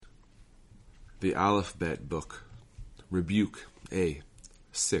The Aleph-Bet book. Rebuke. A.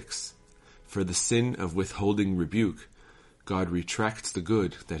 6. For the sin of withholding rebuke, God retracts the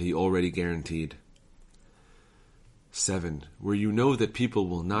good that He already guaranteed. 7. Where you know that people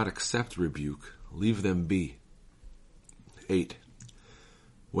will not accept rebuke, leave them be. 8.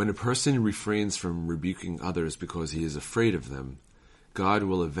 When a person refrains from rebuking others because he is afraid of them, God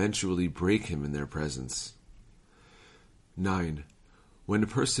will eventually break him in their presence. 9. When a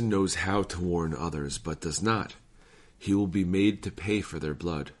person knows how to warn others but does not, he will be made to pay for their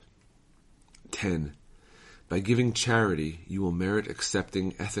blood. 10. By giving charity, you will merit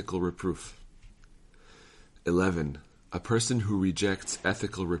accepting ethical reproof. 11. A person who rejects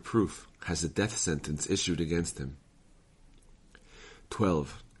ethical reproof has a death sentence issued against him.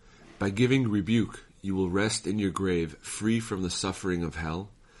 12. By giving rebuke, you will rest in your grave free from the suffering of hell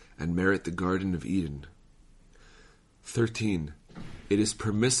and merit the Garden of Eden. 13. It is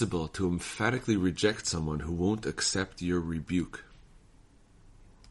permissible to emphatically reject someone who won't accept your rebuke.